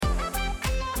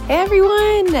Hey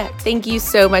everyone! Thank you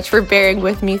so much for bearing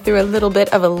with me through a little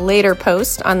bit of a later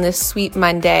post on this sweet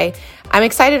Monday. I'm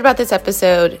excited about this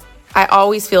episode. I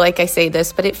always feel like I say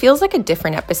this, but it feels like a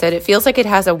different episode. It feels like it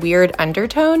has a weird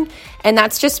undertone, and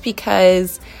that's just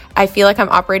because I feel like I'm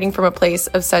operating from a place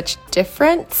of such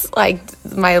difference. Like,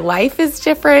 my life is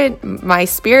different, my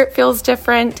spirit feels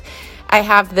different. I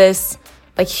have this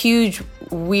huge,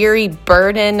 weary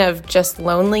burden of just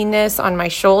loneliness on my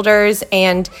shoulders,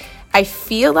 and I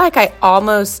feel like I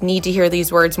almost need to hear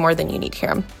these words more than you need to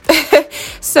hear them.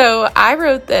 So I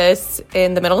wrote this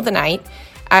in the middle of the night.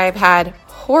 I've had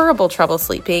horrible trouble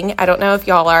sleeping. I don't know if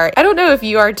y'all are. I don't know if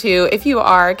you are too. If you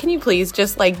are, can you please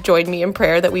just join me in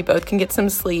prayer that we both can get some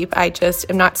sleep? I just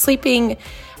am not sleeping.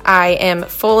 I am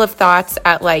full of thoughts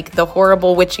at the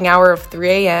horrible witching hour of 3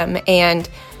 a.m. and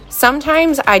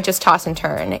sometimes I just toss and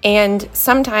turn, and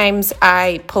sometimes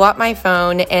I pull out my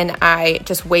phone and I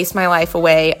just waste my life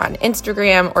away on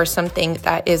Instagram or something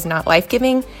that is not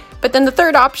life-giving. But then the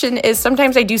third option is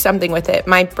sometimes I do something with it.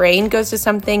 My brain goes to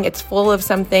something, it's full of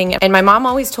something. And my mom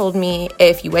always told me,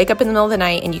 if you wake up in the middle of the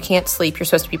night and you can't sleep, you're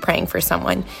supposed to be praying for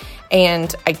someone.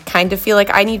 And I kind of feel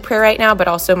like I need prayer right now, but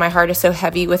also my heart is so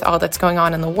heavy with all that's going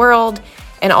on in the world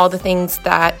and all the things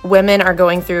that women are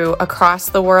going through across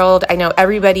the world. I know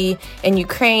everybody in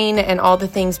Ukraine and all the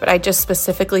things, but I just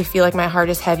specifically feel like my heart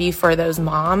is heavy for those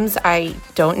moms. I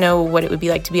don't know what it would be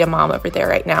like to be a mom over there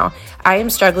right now. I am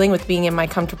struggling with being in my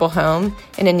comfortable home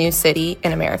in a new city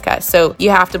in America. So you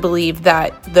have to believe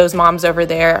that those moms over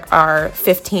there are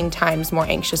 15 times more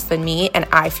anxious than me, and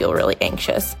I feel really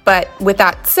anxious. But with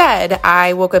that said,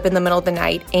 I woke up in the middle of the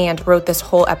night and wrote this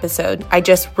whole episode. I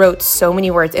just wrote so many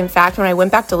words. In fact, when I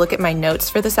went back to look at my notes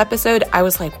for this episode, I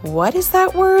was like, what is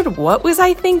that word? What was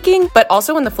I thinking? But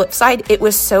also on the flip side, it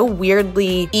was so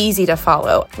weirdly easy to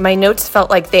follow. My notes felt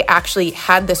like they actually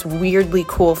had this weirdly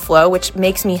cool flow, which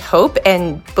makes me hope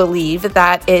and believe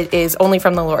that it is only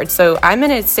from the Lord. So I'm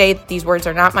going to say that these words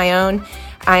are not my own.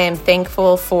 I am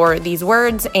thankful for these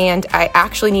words, and I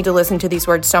actually need to listen to these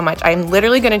words so much. I'm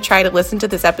literally going to try to listen to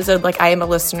this episode like I am a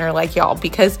listener like y'all,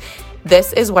 because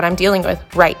this is what I'm dealing with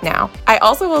right now. I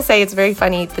also will say it's very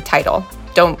funny, the title,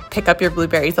 Don't Pick Up Your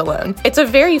Blueberries Alone. It's a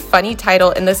very funny title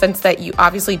in the sense that you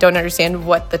obviously don't understand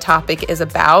what the topic is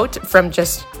about from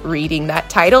just reading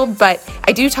that title, but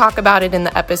I do talk about it in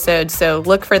the episode, so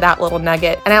look for that little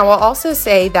nugget. And I will also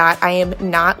say that I am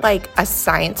not a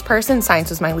science person.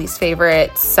 Science was my least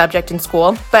favorite subject in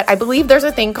school, but I believe there's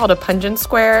a thing called a Punnett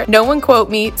square. No one quote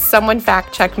me, someone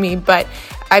fact check me, but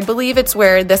I believe it's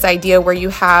where this idea where you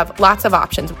have lots of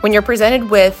options. When you're presented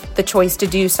with the choice to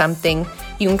do something,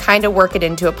 you can kind of work it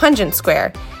into a Punnett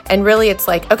square. And really it's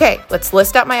okay, let's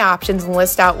list out my options and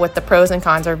list out what the pros and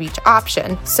cons are of each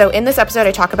option. So in this episode,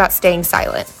 I talk about staying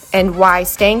silent and why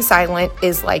staying silent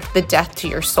is the death to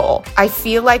your soul. I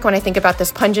feel like when I think about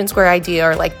this Punnett square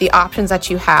idea or the options that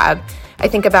you have, I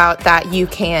think about that you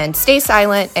can stay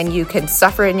silent and you can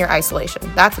suffer in your isolation.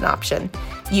 That's an option.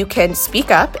 You can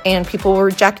speak up and people will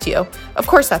reject you. Of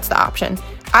course, that's the option.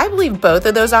 I believe both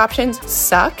of those options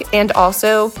suck and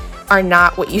also are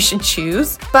not what you should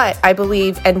choose. But I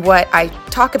believe, and what I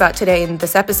talk about today in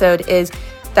this episode, is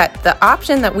that the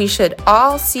option that we should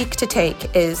all seek to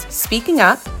take is speaking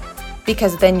up,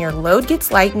 because then your load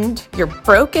gets lightened, you're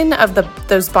broken of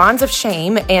those bonds of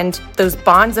shame and those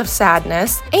bonds of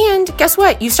sadness, and guess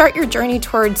what? You start your journey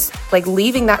towards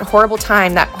leaving that horrible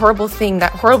time, that horrible thing,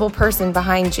 that horrible person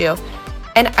behind you.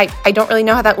 And I don't really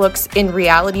know how that looks in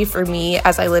reality for me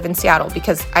as I live in Seattle,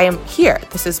 because I am here.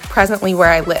 This is presently where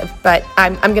I live. But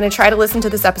I'm going to try to listen to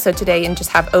this episode today and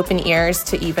just have open ears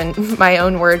to even my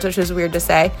own words, which is weird to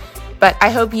say. But I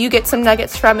hope you get some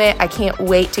nuggets from it. I can't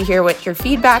wait to hear what your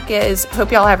feedback is.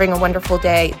 Hope y'all are having a wonderful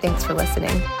day. Thanks for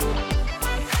listening.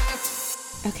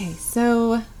 Okay,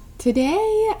 so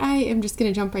today I am just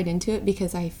going to jump right into it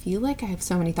because I feel like I have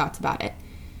so many thoughts about it.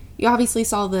 You obviously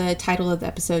saw the title of the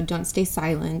episode, Don't Stay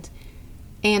Silent,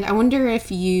 and I wonder if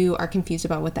you are confused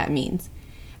about what that means.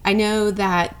 I know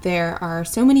that there are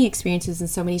so many experiences and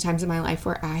so many times in my life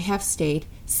where I have stayed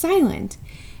silent,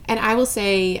 and I will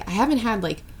say I haven't had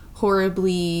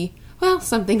horribly,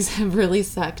 some things have really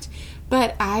sucked,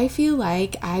 but I feel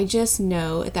like I just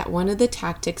know that one of the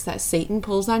tactics that Satan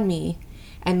pulls on me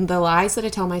and the lies that I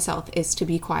tell myself is to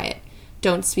be quiet,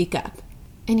 don't speak up.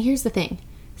 And here's the thing,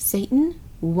 Satan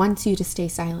wants you to stay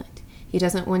silent. He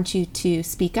doesn't want you to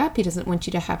speak up. He doesn't want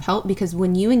you to have help, because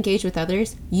when you engage with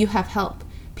others, you have help.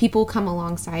 People come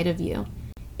alongside of you.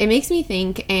 It makes me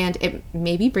think, and it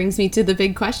maybe brings me to the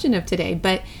big question of today,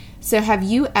 but So have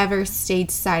you ever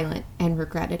stayed silent and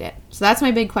regretted it? So that's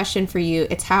my big question for you.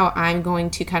 It's how I'm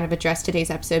going to kind of address today's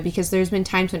episode, because there's been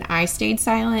times when I stayed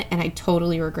silent and I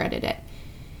totally regretted it.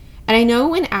 And I know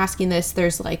when asking this,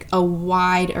 there's like a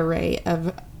wide array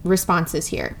of responses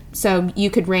here. So you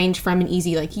could range from an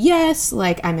easy like, yes,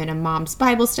 like I'm in a mom's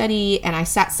Bible study and I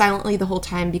sat silently the whole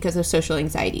time because of social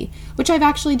anxiety, which I've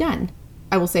actually done.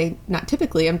 I will say not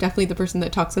typically, I'm definitely the person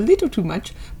that talks a little too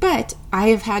much, but I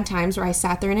have had times where I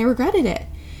sat there and I regretted it.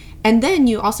 And then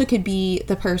you also could be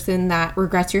the person that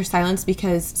regrets your silence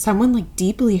because someone like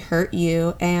deeply hurt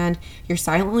you and you're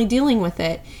silently dealing with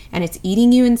it and it's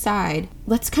eating you inside.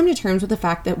 Let's come to terms with the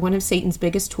fact that one of Satan's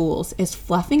biggest tools is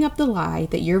fluffing up the lie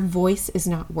that your voice is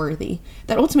not worthy,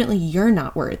 that ultimately you're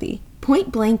not worthy.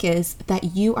 Point blank is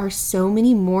that you are so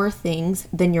many more things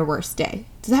than your worst day.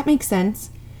 Does that make sense?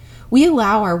 We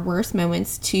allow our worst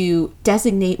moments to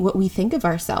designate what we think of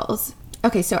ourselves.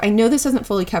 Okay, so I know this doesn't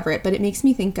fully cover it, but it makes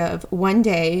me think of one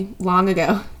day long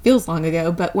ago, feels long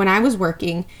ago, but when I was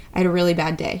working, I had a really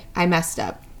bad day. I messed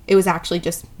up. It was actually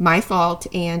just my fault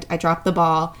and I dropped the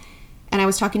ball. And I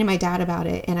was talking to my dad about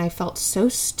it and I felt so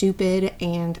stupid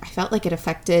and I felt like it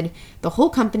affected the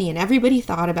whole company and everybody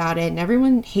thought about it and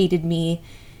everyone hated me.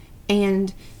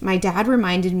 And my dad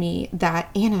reminded me that,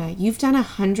 Anna, you've done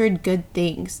 100 good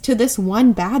things to this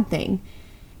one bad thing.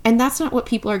 And that's not what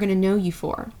people are going to know you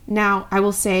for. Now, I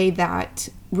will say that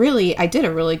really, I did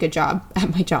a really good job at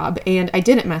my job and I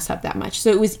didn't mess up that much. So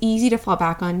it was easy to fall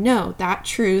back on, no, that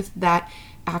truth that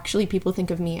actually people think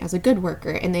of me as a good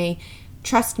worker and they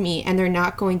trust me and they're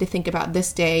not going to think about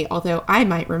this day, although I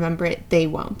might remember it, they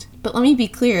won't. But let me be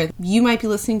clear, you might be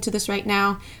listening to this right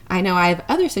now. I know I have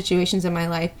other situations in my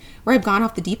life where I've gone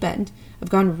off the deep end.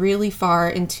 I've gone really far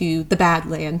into the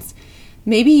Badlands.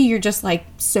 Maybe you're just like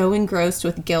so engrossed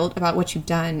with guilt about what you've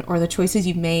done or the choices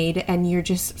you've made and you're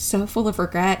just so full of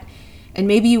regret. And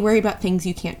maybe you worry about things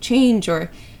you can't change,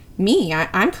 or me,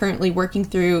 I'm currently working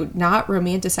through not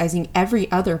romanticizing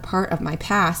every other part of my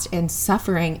past and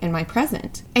suffering in my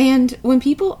present. And when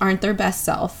people aren't their best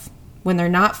self, when they're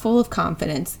not full of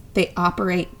confidence, they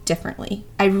operate differently.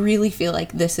 I really feel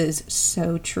like this is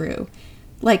so true.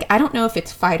 Like, I don't know if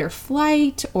it's fight or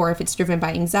flight or if it's driven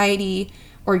by anxiety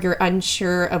or you're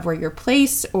unsure of where your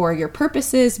place or your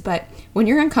purpose is, but when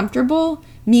you're uncomfortable,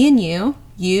 me and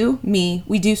you, me,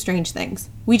 we do strange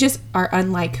things. We just are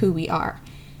unlike who we are.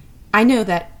 I know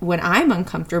that when I'm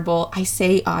uncomfortable, I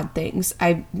say odd things.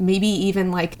 I maybe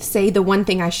even like say the one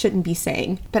thing I shouldn't be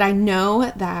saying. But I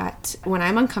know that when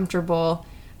I'm uncomfortable,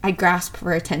 I grasp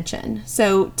for attention.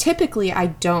 So typically I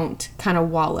don't kind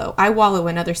of wallow. I wallow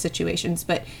in other situations,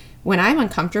 but when I'm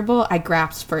uncomfortable, I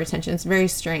grasp for attention. It's very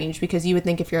strange because you would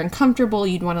think if you're uncomfortable,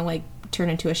 you'd want to like turn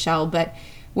into a shell. But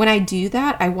when I do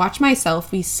that, I watch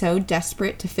myself be so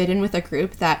desperate to fit in with a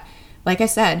group that, like I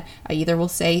said, I either will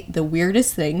say the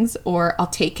weirdest things or I'll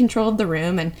take control of the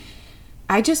room. And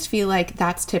I just feel like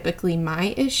that's typically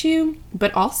my issue.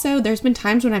 But also there's been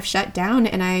times when I've shut down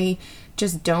and I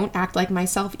just don't act like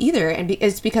myself either. And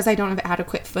it's because I don't have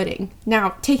adequate footing.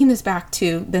 Now, taking this back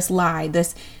to this lie,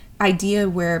 this idea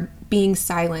where being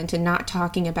silent and not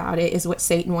talking about it is what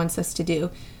Satan wants us to do.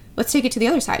 Let's take it to the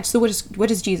other side. So what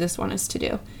does Jesus want us to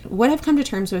do? What I've come to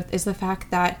terms with is the fact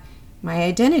that my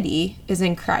identity is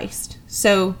in Christ.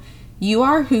 So you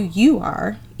are who you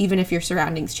are, even if your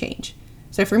surroundings change.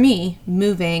 So for me,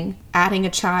 moving, adding a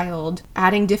child,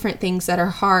 adding different things that are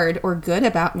hard or good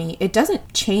about me, it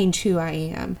doesn't change who I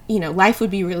am. You know, life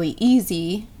would be really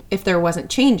easy if there wasn't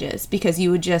changes because you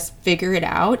would just figure it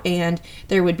out and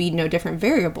there would be no different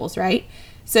variables, right?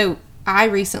 So I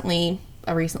recently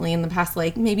in the past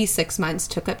like maybe 6 months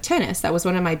took up tennis. That was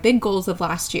one of my big goals of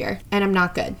last year. And I'm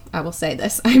not good. I will say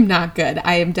this. I'm not good.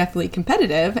 I am definitely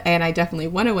competitive and I definitely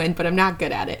want to win, but I'm not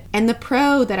good at it. And the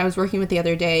pro that I was working with the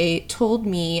other day told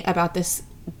me about this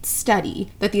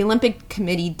study that the Olympic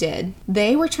Committee did.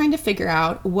 They were trying to figure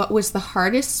out what was the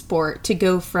hardest sport to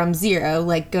go from zero,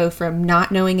 like go from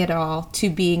not knowing it all to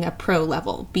being a pro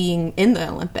level, being in the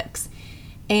Olympics.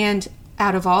 And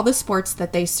out of all the sports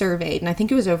that they surveyed, and I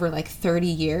think it was over like 30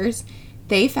 years,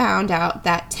 they found out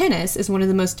that tennis is one of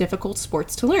the most difficult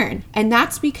sports to learn. And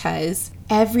that's because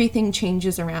everything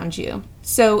changes around you.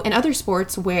 So in other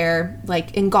sports where,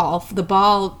 like in golf, the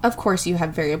ball, of course you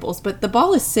have variables, but the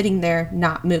ball is sitting there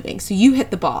not moving. So you hit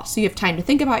the ball. So you have time to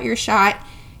think about your shot.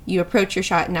 You approach your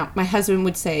shot. Now, my husband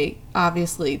would say,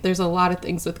 obviously, there's a lot of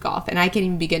things with golf, and I can't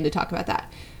even begin to talk about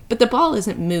that. But the ball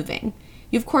isn't moving.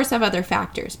 You, of course, have other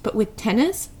factors, but with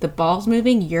tennis, the ball's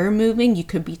moving, you're moving, you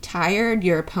could be tired,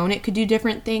 your opponent could do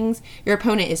different things, your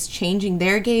opponent is changing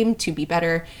their game to be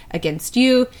better against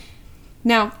you.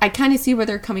 Now, I kind of see where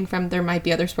they're coming from. There might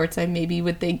be other sports I maybe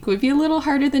would think would be a little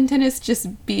harder than tennis,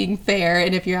 just being fair.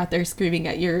 And if you're out there screaming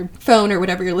at your phone or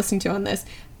whatever you're listening to on this,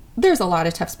 there's a lot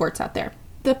of tough sports out there.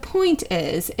 The point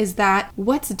is that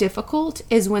what's difficult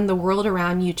is when the world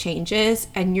around you changes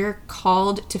and you're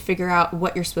called to figure out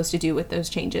what you're supposed to do with those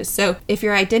changes. So if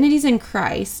your identity's in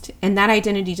Christ and that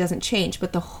identity doesn't change,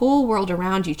 but the whole world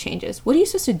around you changes, what are you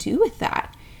supposed to do with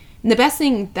that? And the best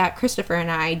thing that Christopher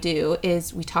and I do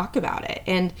is we talk about it,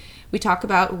 and we talk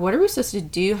about what are we supposed to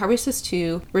do? How are we supposed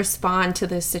to respond to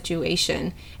this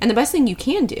situation? And the best thing you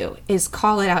can do is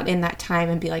call it out in that time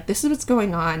and be like, this is what's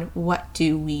going on. What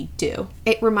do we do?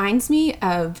 It reminds me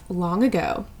of long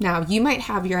ago. Now, you might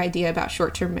have your idea about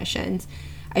short-term missions.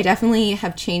 I definitely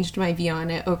have changed my view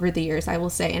on it over the years, I will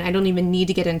say, and I don't even need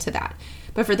to get into that.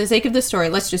 But for the sake of the story,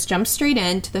 let's just jump straight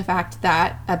into the fact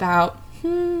that about,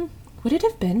 would it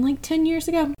have been like 10 years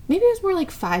ago? Maybe it was more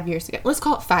like 5 years ago. Let's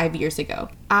call it 5 years ago.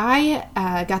 I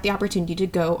got the opportunity to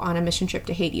go on a mission trip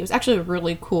to Haiti. It was actually a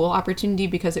really cool opportunity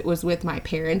because it was with my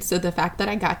parents. So the fact that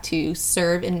I got to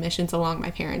serve in missions along my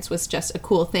parents was just a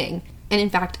cool thing. And in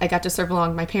fact, I got to serve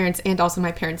along my parents and also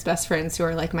my parents' best friends who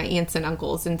are like my aunts and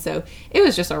uncles. And so it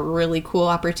was just a really cool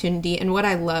opportunity. And what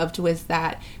I loved was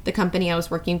that the company I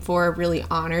was working for really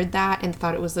honored that and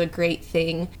thought it was a great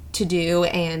thing to do.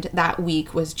 And that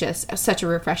week was just such a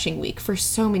refreshing week for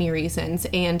so many reasons.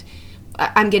 And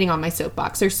I'm getting on my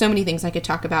soapbox. There's so many things I could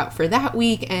talk about for that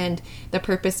week and the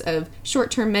purpose of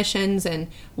short-term missions and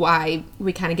why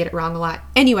we kind of get it wrong a lot.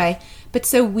 Anyway, but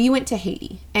so we went to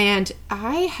Haiti, and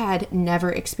I had never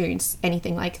experienced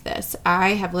anything like this.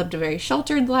 I have lived a very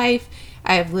sheltered life.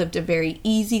 I have lived a very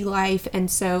easy life. And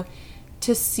so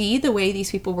to see the way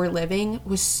these people were living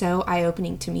was so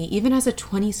eye-opening to me. Even as a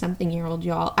 20-something-year-old,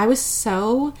 y'all, I was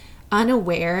so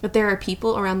unaware that there are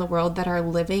people around the world that are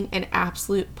living in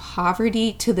absolute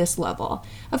poverty to this level.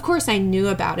 Of course, I knew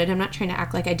about it. I'm not trying to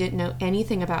act like I didn't know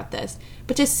anything about this,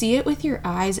 but to see it with your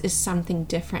eyes is something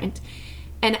different.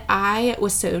 And I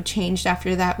was so changed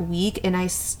after that week, and I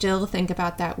still think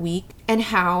about that week and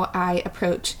how I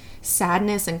approach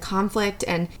sadness and conflict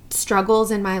and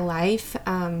struggles in my life.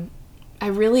 I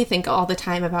really think all the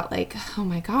time about like, oh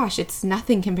my gosh, it's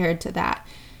nothing compared to that.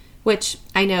 Which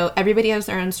I know everybody has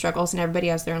their own struggles and everybody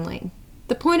has their own lane.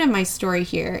 The point of my story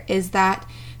here is that,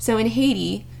 so in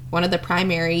Haiti, one of the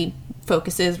primary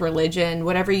focuses, religion,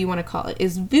 whatever you want to call it,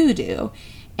 is voodoo.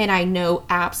 And I know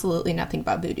absolutely nothing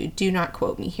about voodoo. Do not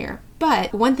quote me here.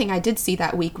 But one thing I did see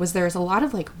that week was there's a lot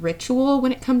of like ritual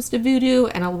when it comes to voodoo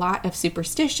and a lot of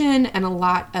superstition and a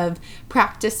lot of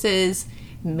practices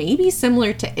maybe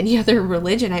similar to any other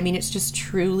religion. I mean, it's just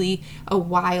truly a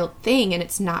wild thing, and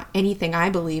it's not anything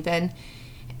I believe in.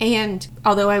 And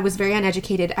although I was very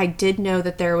uneducated, I did know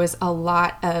that there was a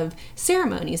lot of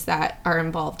ceremonies that are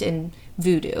involved in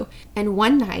voodoo. And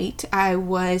one night I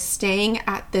was staying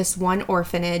at this one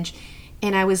orphanage,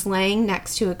 and I was laying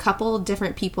next to a couple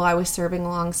different people I was serving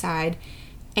alongside.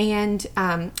 And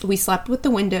we slept with the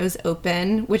windows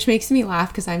open, which makes me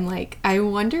laugh because I'm like, I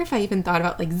wonder if I even thought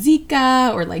about like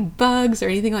Zika or like bugs or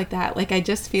anything like that. Like, I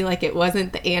just feel like it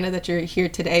wasn't the Anna that you're here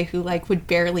today who like would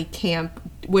barely camp,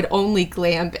 would only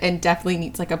glamp, and definitely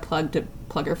needs like a plug to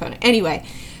plug her phone. Anyway,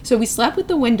 so we slept with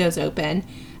the windows open,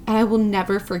 and I will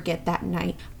never forget that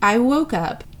night. I woke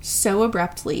up so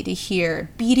abruptly to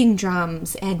hear beating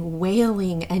drums and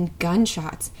wailing and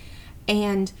gunshots,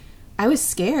 and I was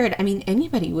scared. I mean,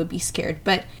 anybody would be scared.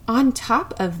 But on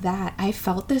top of that, I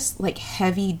felt this like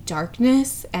heavy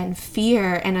darkness and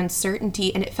fear and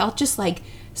uncertainty. And it felt just like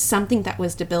something that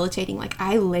was debilitating. Like,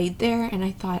 I laid there and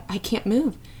I thought, I can't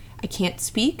move. I can't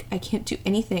speak. I can't do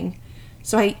anything.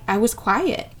 So I was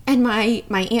quiet. And my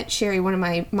Aunt Sherry, one of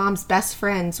my mom's best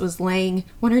friends, was laying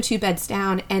one or two beds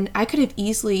down. And I could have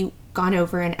easily gone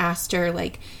over and asked her,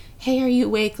 like, hey, are you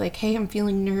awake? Like, hey, I'm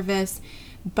feeling nervous.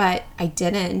 But I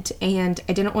didn't, and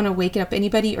I didn't want to wake up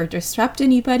anybody or disrupt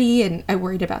anybody, and I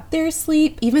worried about their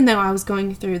sleep, even though I was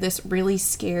going through this really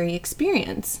scary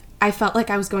experience. I felt like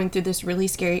I was going through this really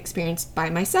scary experience by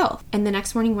myself. And the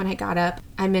next morning when I got up,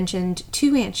 I mentioned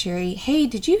to Aunt Sherry, hey,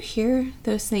 did you hear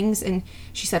those things? And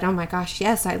she said, oh my gosh,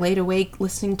 yes, I laid awake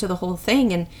listening to the whole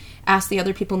thing and asked the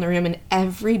other people in the room, and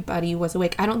everybody was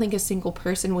awake. I don't think a single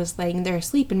person was laying there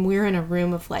asleep, and we were in a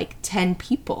room of like 10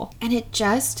 people. And it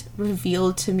just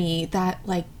revealed to me that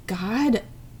like God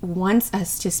wants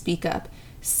us to speak up.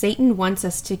 Satan wants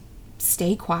us to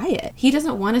stay quiet. He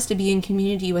doesn't want us to be in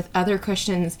community with other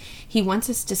Christians. He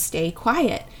wants us to stay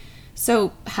quiet.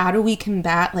 So how do we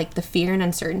combat like the fear and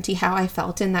uncertainty, how I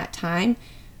felt in that time?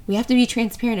 We have to be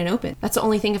transparent and open. That's the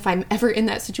only thing, if I'm ever in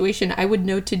that situation, I would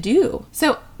know to do.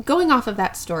 So going off of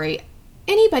that story,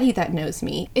 Anybody that knows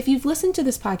me, if you've listened to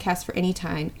this podcast for any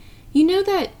time, you know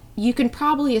that you can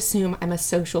probably assume I'm a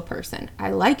social person.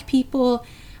 I like people.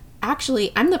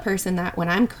 Actually, I'm the person that when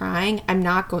I'm crying, I'm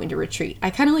not going to retreat.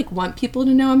 I kind of like want people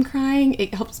to know I'm crying.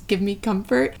 It helps give me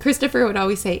comfort. Christopher would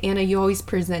always say, Anna, you always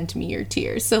present me your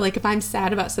tears. So like if I'm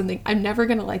sad about something, I'm never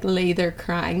going to like lay there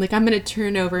crying. Like I'm going to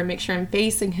turn over and make sure I'm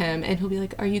facing him and he'll be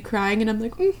like, are you crying? And I'm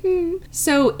like, mm-hmm.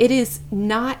 So it is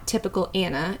not typical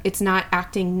Anna. It's not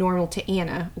acting normal to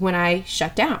Anna when I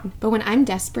shut down. But when I'm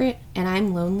desperate and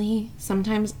I'm lonely,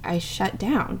 sometimes I shut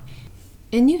down.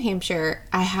 In New Hampshire,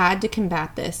 I had to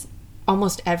combat this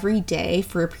almost every day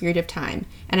for a period of time,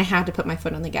 and I had to put my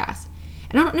foot on the gas.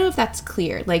 And I don't know if that's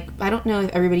clear. Like, I don't know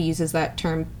if everybody uses that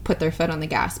term, put their foot on the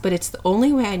gas, but it's the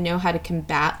only way I know how to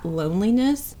combat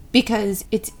loneliness, because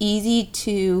it's easy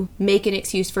to make an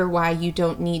excuse for why you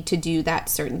don't need to do that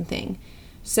certain thing.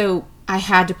 So I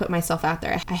had to put myself out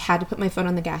there. I had to put my foot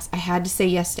on the gas. I had to say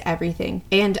yes to everything.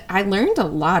 And I learned a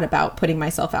lot about putting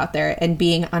myself out there and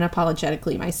being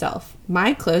unapologetically myself.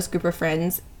 My close group of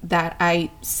friends that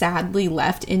I sadly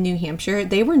left in New Hampshire,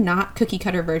 they were not cookie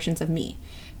cutter versions of me.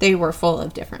 They were full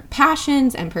of different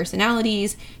passions and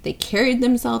personalities. They carried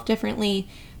themselves differently.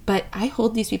 But I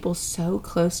hold these people so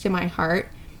close to my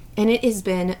heart. And it has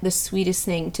been the sweetest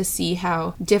thing to see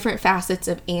how different facets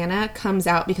of Anna comes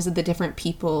out because of the different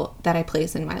people that I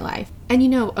place in my life. And you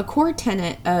know, a core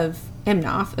tenet of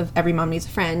MNOF, of Every Mom Needs a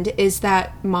Friend, is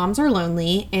that moms are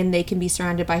lonely and they can be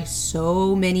surrounded by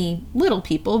so many little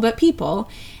people, but people,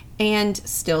 and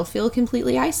still feel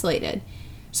completely isolated.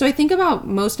 So I think about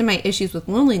most of my issues with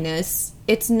loneliness,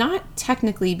 it's not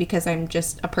technically because I'm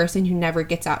just a person who never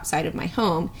gets outside of my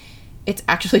home. It's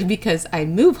actually because I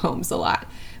move homes a lot.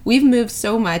 We've moved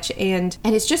so much and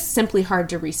it's just simply hard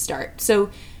to restart. So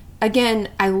again,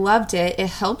 I loved it. It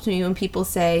helped me when people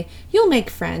say, you'll make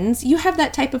friends. You have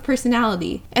that type of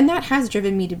personality. And that has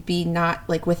driven me to be not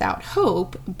like without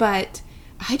hope, but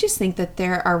I just think that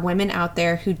there are women out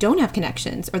there who don't have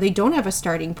connections or they don't have a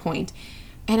starting point.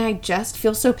 And I just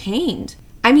feel so pained.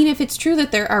 I mean, if it's true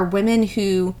that there are women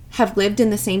who have lived in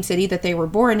the same city that they were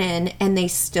born in and they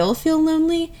still feel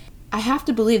lonely, I have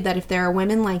to believe that if there are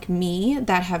women like me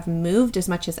that have moved as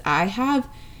much as I have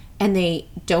and they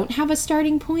don't have a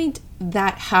starting point,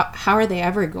 that how are they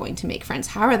ever going to make friends?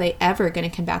 How are they ever going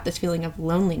to combat this feeling of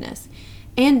loneliness?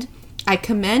 And I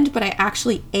commend, but I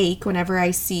actually ache whenever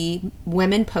I see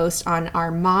women post on our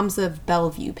Moms of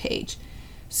Bellevue page.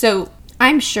 So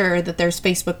I'm sure that there's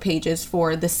Facebook pages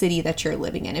for the city that you're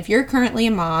living in. If you're currently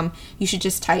a mom, you should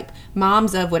just type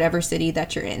moms of whatever city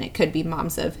that you're in. It could be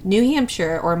moms of New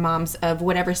Hampshire or moms of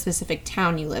whatever specific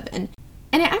town you live in.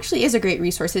 And it actually is a great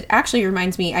resource. It actually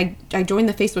reminds me, I joined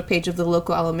the Facebook page of the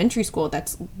local elementary school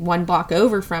that's one block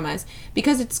over from us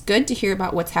because it's good to hear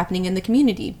about what's happening in the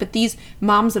community. But these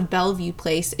Moms of Bellevue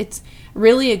place, it's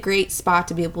really a great spot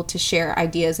to be able to share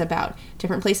ideas about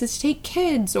different places to take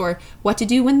kids or what to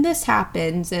do when this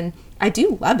happens. And I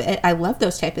do love it. I love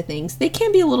those type of things. They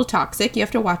can be a little toxic. You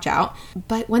have to watch out.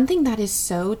 But one thing that is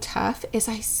so tough is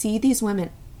I see these women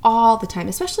all the time,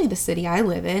 especially the city I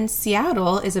live in.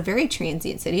 Seattle is a very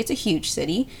transient city. It's a huge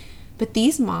city. But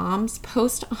these moms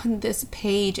post on this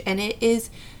page and it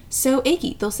is so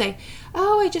achy. They'll say,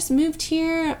 oh, I just moved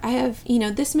here. I have,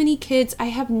 this many kids. I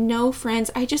have no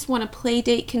friends. I just want to play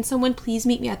date. Can someone please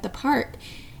meet me at the park?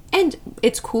 And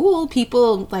it's cool.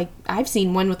 People, I've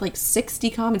seen one with 60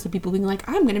 comments of people being like,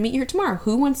 I'm going to meet you here tomorrow.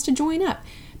 Who wants to join up?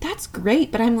 That's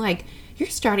great. But I'm like, you're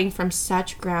starting from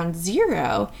such ground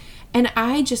zero. And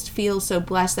I just feel so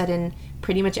blessed that in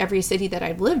pretty much every city that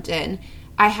I've lived in,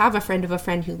 I have a friend of a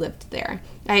friend who lived there.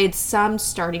 I had some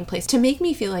starting place to make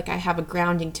me feel like I have a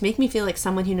grounding, to make me feel like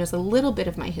someone who knows a little bit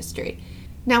of my history.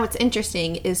 Now, what's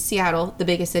interesting is Seattle, the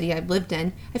biggest city I've lived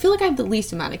in, I feel like I have the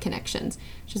least amount of connections,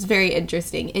 which is very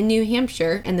interesting. In New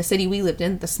Hampshire, and the city we lived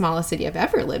in, the smallest city I've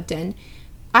ever lived in,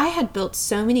 I had built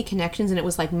so many connections and it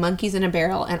was like monkeys in a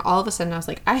barrel. And all of a sudden I was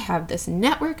like, I have this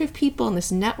network of people and this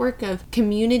network of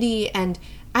community. And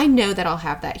I know that I'll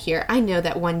have that here. I know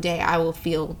that one day I will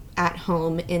feel at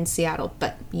home in Seattle,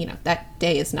 but that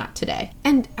day is not today.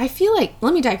 And I feel like,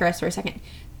 let me digress for a second.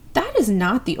 That is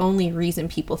not the only reason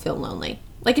people feel lonely.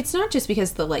 It's not just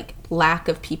because the lack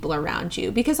of people around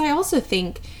you, because I also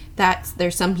think that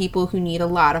there's some people who need a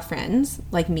lot of friends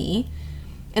like me.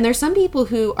 And there's some people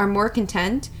who are more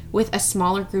content with a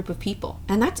smaller group of people,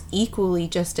 and that's equally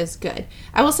just as good.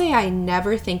 I will say I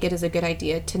never think it is a good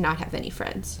idea to not have any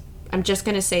friends. I'm just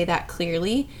going to say that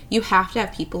clearly. You have to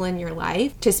have people in your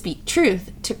life to speak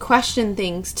truth, to question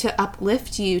things, to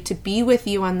uplift you, to be with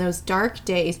you on those dark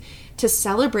days, to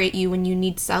celebrate you when you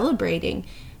need celebrating.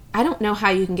 I don't know how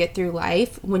you can get through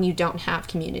life when you don't have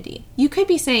community. You could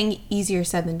be saying easier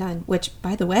said than done, which,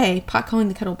 by the way, pot calling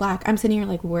the kettle black, I'm sitting here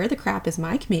like, where the crap is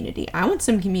my community? I want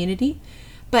some community.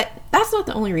 But that's not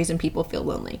the only reason people feel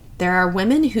lonely. There are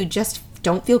women who just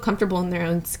don't feel comfortable in their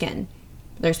own skin.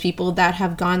 There's people that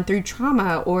have gone through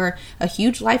trauma or a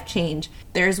huge life change.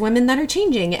 There's women that are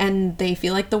changing and they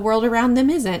feel like the world around them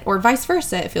isn't, or vice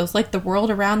versa. It feels like the world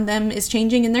around them is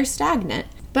changing and they're stagnant.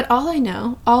 But all I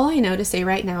know to say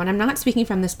right now, and I'm not speaking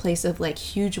from this place of like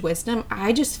huge wisdom,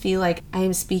 I just feel like I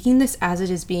am speaking this as it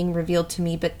is being revealed to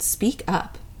me, but speak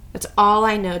up. That's all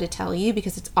I know to tell you,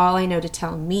 because it's all I know to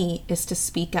tell me is to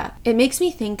speak up. It makes me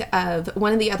think of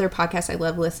one of the other podcasts I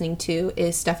love listening to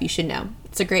is Stuff You Should Know.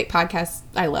 It's a great podcast.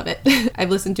 I love it. I've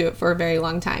listened to it for a very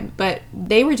long time, but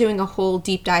they were doing a whole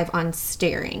deep dive on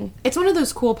staring. It's one of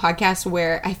those cool podcasts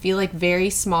where I feel like very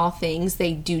small things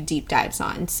they do deep dives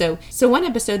on. So one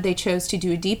episode they chose to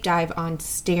do a deep dive on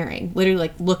staring, literally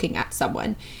like looking at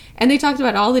someone. And they talked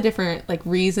about all the different like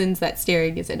reasons that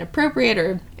staring is inappropriate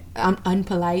or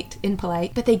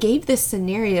impolite, but they gave this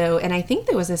scenario, and I think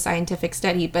there was a scientific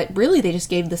study, but really they just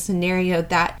gave the scenario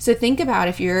that, so think about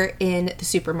if you're in the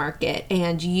supermarket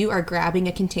and you are grabbing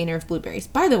a container of blueberries.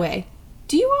 By the way,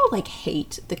 do you all like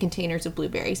hate the containers of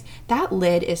blueberries? That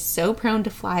lid is so prone to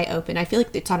fly open. I feel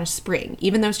like it's on a spring.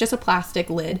 Even though it's just a plastic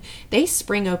lid, they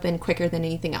spring open quicker than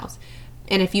anything else.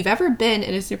 And if you've ever been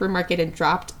in a supermarket and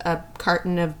dropped a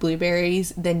carton of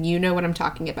blueberries, then you know what I'm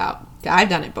talking about. I've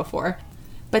done it before.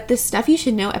 But this Stuff You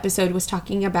Should Know episode was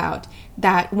talking about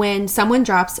that when someone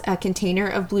drops a container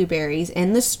of blueberries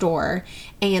in the store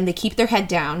and they keep their head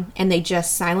down and they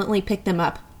just silently pick them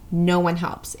up, no one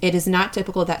helps. It is not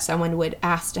typical that someone would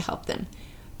ask to help them.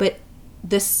 But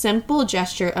the simple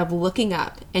gesture of looking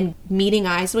up and meeting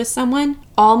eyes with someone,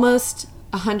 almost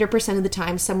 100% of the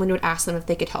time someone would ask them if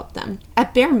they could help them.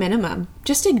 At bare minimum,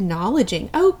 just acknowledging,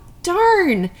 oh,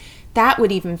 darn, that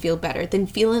would even feel better than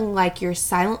feeling like you're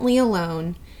silently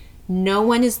alone. No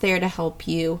one is there to help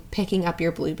you picking up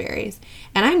your blueberries.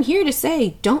 And I'm here to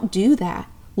say, don't do that.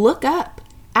 Look up.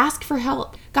 Ask for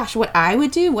help. Gosh, what I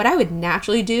would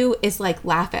naturally do is like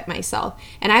laugh at myself.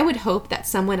 And I would hope that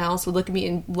someone else would look at me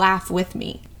and laugh with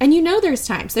me. And there's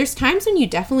times when you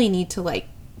definitely need to like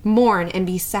mourn and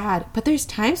be sad. But there's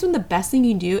times when the best thing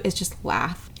you can do is just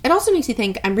laugh. It also makes me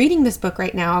think, I'm reading this book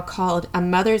right now called A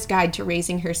Mother's Guide to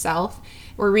Raising Herself.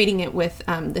 We're reading it with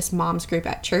this mom's group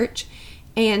at church.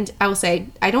 And I will say,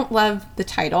 I don't love the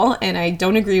title and I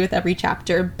don't agree with every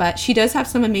chapter, but she does have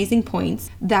some amazing points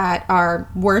that are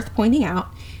worth pointing out.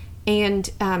 And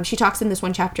she talks in this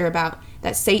one chapter about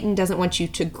that Satan doesn't want you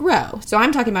to grow. So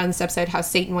I'm talking about in this episode how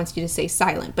Satan wants you to stay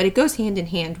silent, but it goes hand in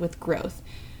hand with growth.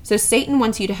 So Satan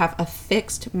wants you to have a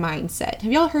fixed mindset.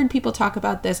 Have y'all heard people talk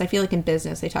about this? I feel like in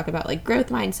business, they talk about like growth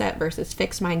mindset versus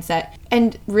fixed mindset.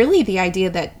 And really the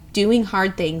idea that doing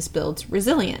hard things builds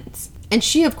resilience. And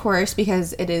she, of course,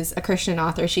 because it is a Christian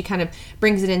author, she kind of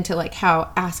brings it into like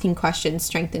how asking questions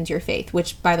strengthens your faith,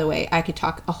 which, by the way, I could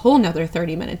talk a whole nother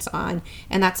 30 minutes on.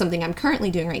 And that's something I'm currently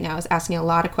doing right now, is asking a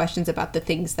lot of questions about the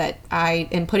things that I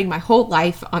am putting my whole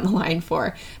life on the line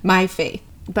for, my faith.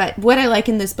 But what I like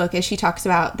in this book is she talks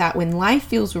about that when life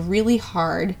feels really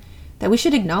hard, that we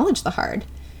should acknowledge the hard.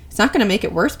 It's not going to make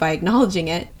it worse by acknowledging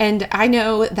it. And I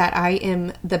know that I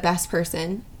am the best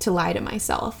person to lie to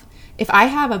myself. If I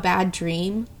have a bad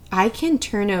dream, I can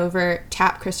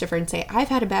tap Christopher and say, I've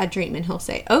had a bad dream. And he'll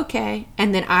say, okay.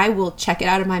 And then I will check it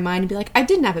out of my mind and be like, I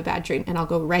didn't have a bad dream. And I'll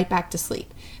go right back to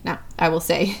sleep. Now, I will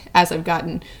say, as I've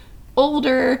gotten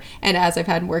older and as I've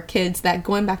had more kids, that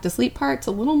going back to sleep part's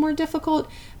a little more difficult.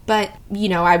 But,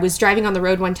 I was driving on the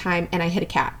road one time and I hit a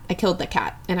cat. I killed the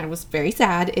cat and I was very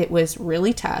sad. It was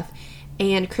really tough.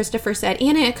 And Christopher said,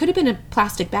 Anna, it could have been a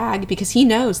plastic bag, because he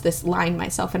knows this, lying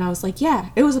myself. And I was like, yeah,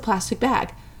 it was a plastic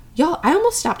bag. Y'all, I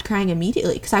almost stopped crying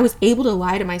immediately because I was able to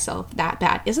lie to myself that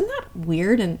bad. Isn't that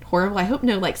weird and horrible? I hope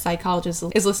no psychologist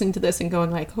is listening to this and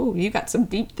going like, oh, you got some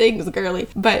deep things, girly.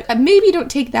 But maybe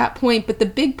don't take that point. But the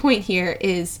big point here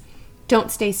is don't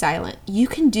stay silent. You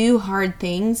can do hard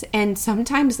things. And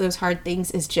sometimes those hard things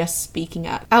is just speaking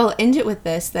up. I will end it with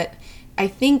this, that I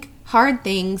think hard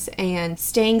things and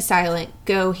staying silent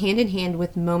go hand in hand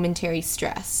with momentary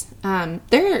stress.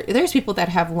 There's people that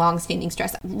have long-standing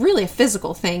stress. Really a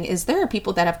physical thing is there are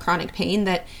people that have chronic pain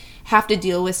that have to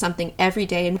deal with something every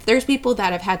day. And there's people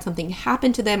that have had something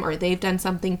happen to them or they've done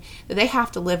something that they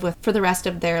have to live with for the rest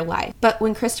of their life. But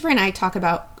when Christopher and I talk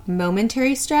about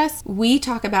momentary stress, we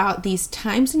talk about these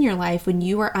times in your life when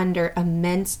you are under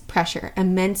immense pressure,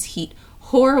 immense heat,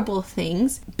 horrible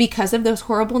things. Because of those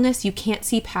horribleness, you can't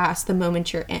see past the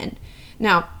moment you're in.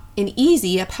 Now,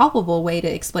 a palpable way to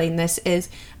explain this is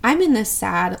I'm in this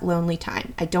sad, lonely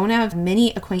time. I don't have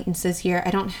many acquaintances here.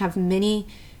 I don't have many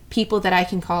people that I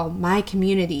can call my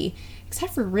community,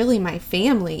 except for really my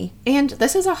family. And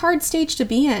this is a hard stage to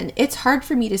be in. It's hard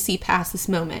for me to see past this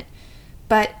moment.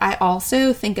 But I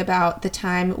also think about the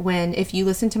time when, if you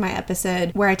listen to my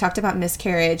episode where I talked about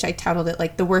miscarriage, I titled it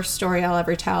like the worst story I'll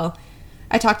ever tell.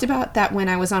 I talked about that when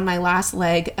I was on my last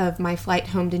leg of my flight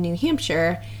home to New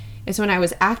Hampshire is when I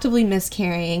was actively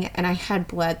miscarrying and I had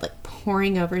blood like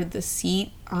pouring over the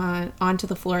seat onto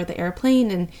the floor of the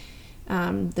airplane, and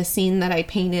the scene that I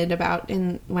painted about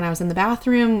when I was in the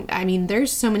bathroom. I mean,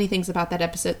 there's so many things about that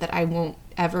episode that I won't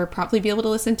ever probably be able to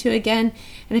listen to again.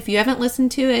 And if you haven't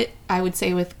listened to it, I would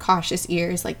say with cautious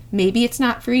ears, like maybe it's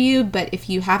not for you, but if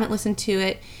you haven't listened to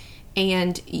it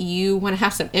and you want to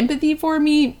have some empathy for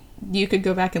me, you could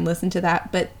go back and listen to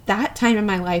that. But that time in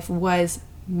my life was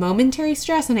momentary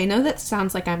stress, and I know that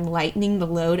sounds like I'm lightening the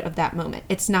load of that moment.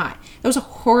 It's not. It was a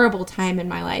horrible time in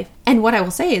my life. And what I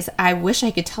will say is I wish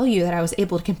I could tell you that I was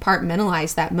able to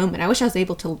compartmentalize that moment. I wish I was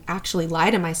able to actually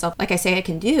lie to myself like I say I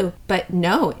can do, but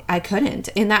no, I couldn't.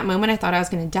 In that moment, I thought I was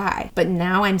going to die. But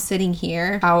now I'm sitting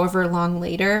here, however long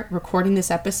later, recording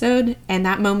this episode, and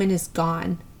that moment is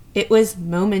gone. It was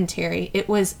momentary. It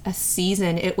was a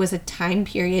season. It was a time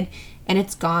period, and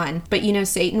it's gone. But you know,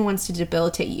 Satan wants to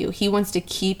debilitate you. He wants to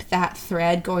keep that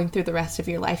thread going through the rest of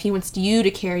your life. He wants you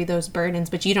to carry those burdens,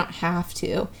 but you don't have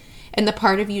to. And the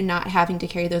part of you not having to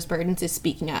carry those burdens is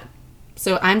speaking up.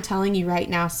 So I'm telling you right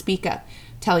now, speak up.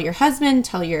 Tell your husband,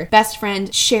 tell your best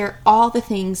friend, share all the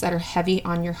things that are heavy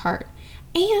on your heart.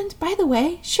 And by the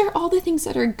way, share all the things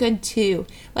that are good too.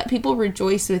 Let people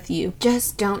rejoice with you.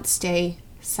 Just don't stay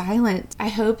silent. I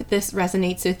hope this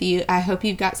resonates with you. I hope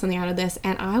you've got something out of this,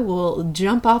 and I will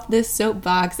jump off this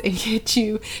soapbox and get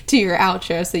you to your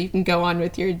outro so you can go on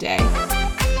with your day.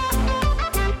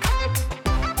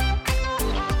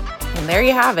 And there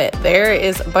you have it. There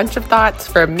is a bunch of thoughts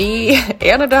from me,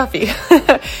 Anna Duffy.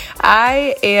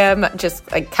 I am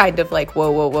just like kind of like,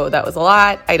 whoa, that was a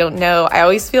lot. I don't know. I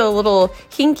always feel a little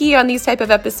hinky on these type of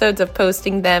episodes of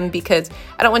posting them because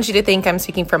I don't want you to think I'm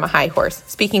speaking from a high horse.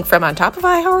 Speaking from on top of a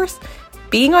high horse,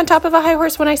 being on top of a high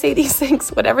horse when I say these things,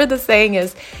 whatever the saying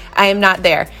is, I am not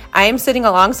there. I am sitting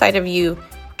alongside of you,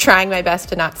 trying my best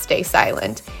to not stay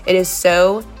silent. It is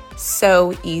so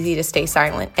easy to stay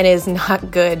silent, and it is not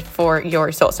good for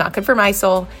your soul. It's not good for my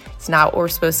soul. It's not what we're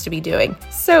supposed to be doing.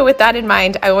 So with that in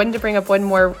mind, I wanted to bring up one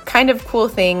more kind of cool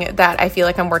thing that I feel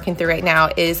like I'm working through right now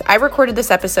is I recorded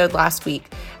this episode last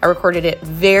week. I recorded it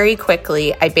very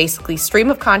quickly. I basically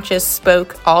stream of conscious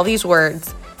spoke all these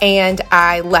words, and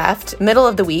I left middle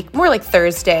of the week, more like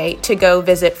Thursday, to go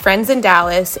visit friends in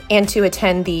Dallas and to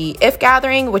attend the IF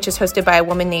gathering, which is hosted by a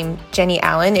woman named Jenny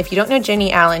Allen. If you don't know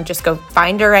Jenny Allen, just go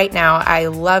find her right now. I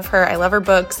love her. I love her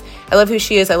books. I love who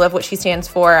she is. I love what she stands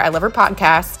for. I love her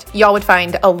podcast. Y'all would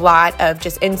find a lot of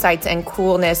just insights and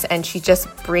coolness, and she just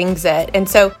brings it. And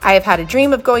so I have had a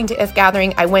dream of going to IF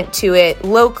gathering. I went to it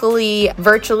locally,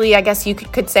 virtually, I guess you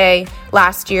could say,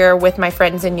 last year with my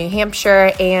friends in New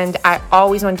Hampshire, and I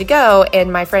always wanted to go,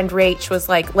 and my friend Rach was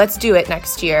like, let's do it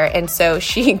next year. And so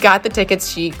she got the tickets,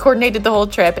 she coordinated the whole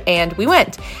trip, and we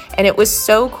went. And it was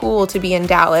so cool to be in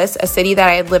Dallas, a city that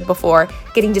I had lived before,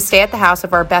 getting to stay at the house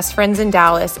of our best friends in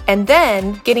Dallas, and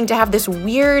then getting to have this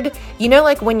weird, you know,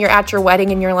 like when you're at your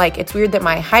wedding and you're like, it's weird that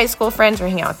my high school friends are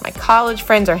hanging out with my college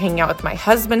friends or hanging out with my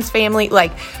husband's family,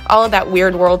 like all of that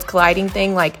weird worlds colliding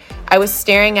thing. Like I was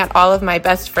staring at all of my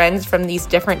best friends from these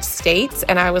different states,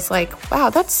 and I was like, wow,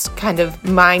 that's kind of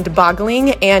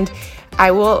mind-boggling. And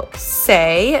I will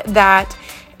say that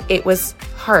it was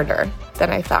harder than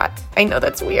I thought. I know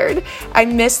that's weird. I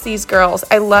miss these girls.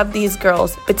 I love these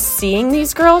girls, but seeing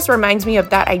these girls reminds me of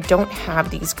that I don't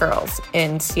have these girls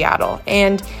in Seattle.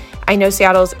 And I know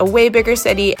Seattle's a way bigger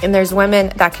city, and there's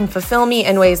women that can fulfill me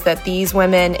in ways that these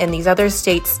women in these other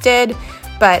states did.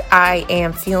 But I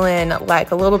am feeling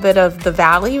like a little bit of the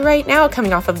valley right now,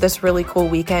 coming off of this really cool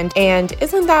weekend. And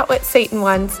isn't that what Satan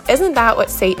wants? Isn't that what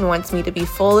Satan wants me to be,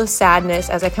 full of sadness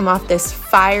as I come off this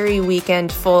fiery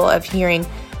weekend full of hearing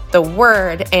the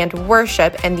word and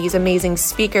worship, and these amazing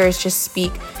speakers just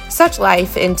speak such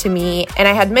life into me. And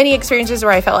I had many experiences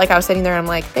where I felt like I was sitting there and I'm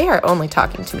like, they are only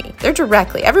talking to me. They're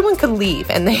directly, everyone could leave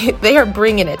and they are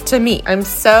bringing it to me. I'm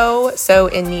so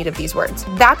in need of these words.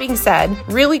 That being said,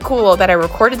 really cool that I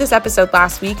recorded this episode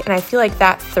last week, and I feel like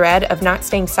that thread of not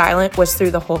staying silent was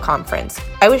through the whole conference.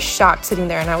 I was shocked sitting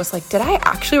there and I was like, did I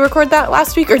actually record that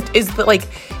last week? Or is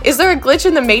there a glitch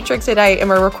in the matrix?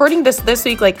 Am I recording this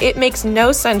week? Like, it makes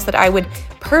no sense times that I would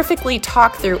perfectly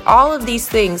talk through all of these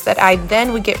things that I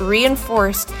then would get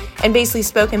reinforced and basically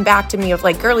spoken back to me of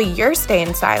like, girly, you're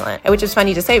staying silent, which is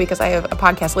funny to say because I have a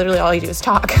podcast, literally all I do is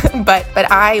talk, but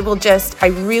I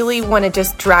really want to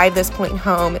just drive this point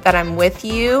home that I'm with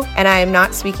you, and I am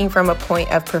not speaking from a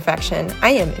point of perfection.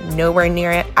 I am nowhere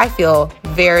near it. I feel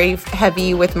very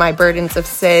heavy with my burdens of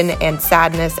sin and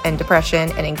sadness and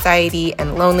depression and anxiety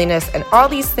and loneliness and all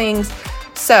these things.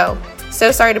 So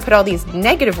sorry to put all these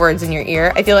negative words in your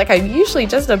ear. I feel like I'm usually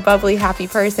just a bubbly, happy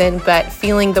person, but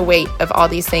feeling the weight of all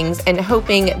these things and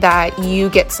hoping that you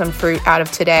get some fruit out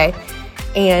of today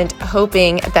and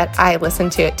hoping that I listen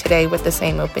to it today with the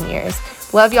same open ears.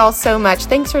 Love y'all so much.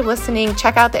 Thanks for listening.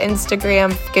 Check out the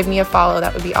Instagram. Give me a follow.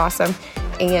 That would be awesome.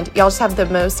 And y'all just have the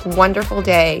most wonderful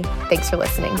day. Thanks for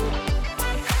listening.